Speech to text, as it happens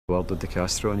World with De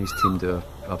Castro and his team do an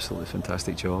absolutely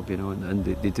fantastic job, you know, and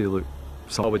they do look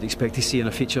something I would expect to see in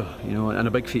a feature, you know, and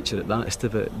a big feature at that. It's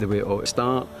the way it ought to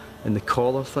start, and the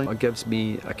collar thing, it gives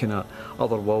me a kind of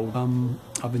other world.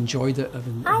 I've enjoyed it. I've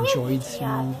enjoyed, you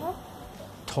know,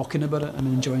 talking about it. I'm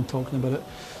enjoying talking about it.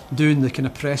 Doing the kind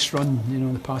of press run, you know,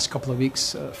 in the past couple of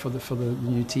weeks for the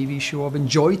new TV show. I've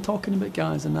enjoyed talking about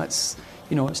guys, and that's,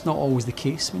 you know, it's not always the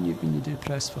case when you do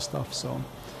press for stuff. So,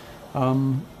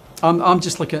 I'm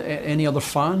just like any other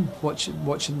fan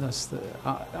watching this.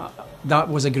 That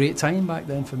was a great time back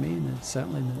then for me, and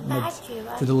certainly in the mid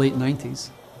to the late 90s.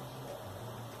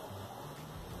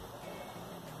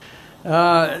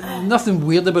 Nothing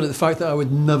weird about it. The fact that I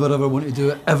would never ever want to do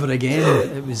it ever again.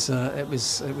 It was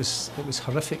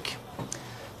horrific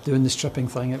doing the stripping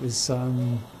thing. It was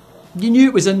you knew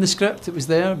it was in the script. It was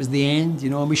there. It was the end, you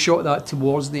know, and we shot that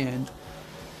towards the end.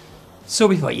 So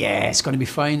we thought, yeah, it's going to be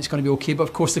fine. It's going to be okay. But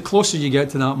of course, the closer you get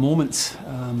to that moment,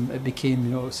 it became,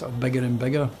 you know, sort of bigger and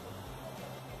bigger.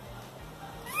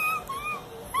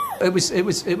 It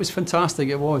was fantastic.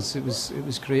 It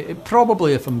was great. It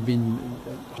probably, if I'm being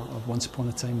once upon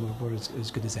a time, were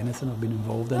as good as anything I've been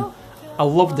involved in. I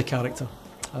loved the character.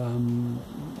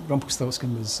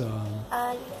 Rumpelstiltskin was.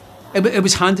 It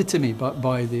was handed to me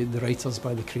by the writers,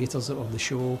 by the creators of the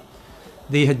show.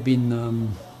 They had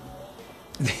been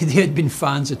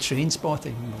fans of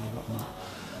Trainspotting.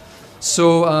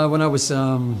 So when I was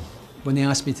when they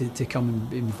asked me to come and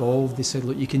be involved, they said,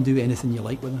 look, you can do anything you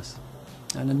like with us.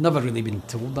 And I'd never really been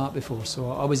told that before,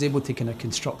 so I was able to kind of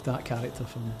construct that character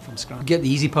from scratch. Get the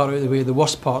easy part out of the way. The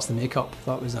worst part's the makeup.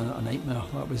 That was a nightmare.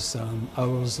 That was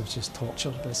hours of just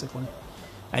torture, basically.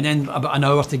 And then about an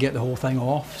hour to get the whole thing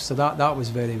off. So that was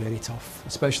very, very tough,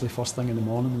 especially first thing in the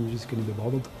morning when you're just going to be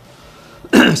bothered.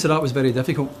 So that was very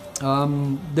difficult.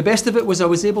 The best of it was I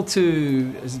was able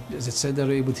to, as I said, they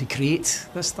were able to create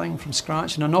this thing from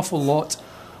scratch, and an awful lot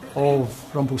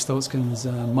of Rumpelstiltskin's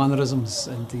mannerisms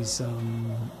and his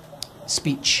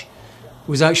speech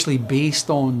was actually based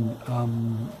on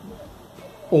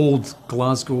old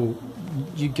Glasgow.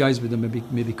 You guys would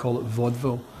maybe call it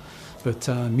vaudeville, but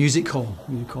music hall.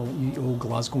 You call it old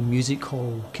Glasgow music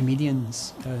hall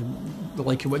comedians,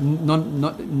 like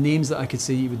not names that I could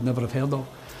say you would never have heard of.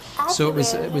 So it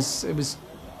was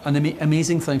an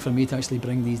amazing thing for me to actually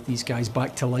bring these guys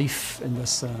back to life in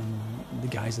this the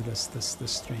guise of this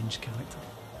strange character.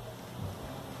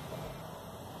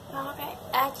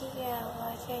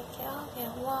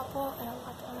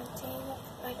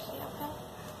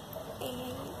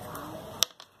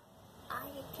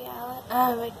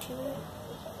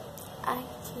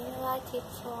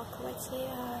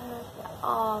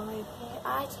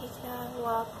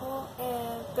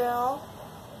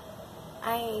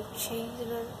 I changed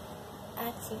the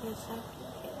acting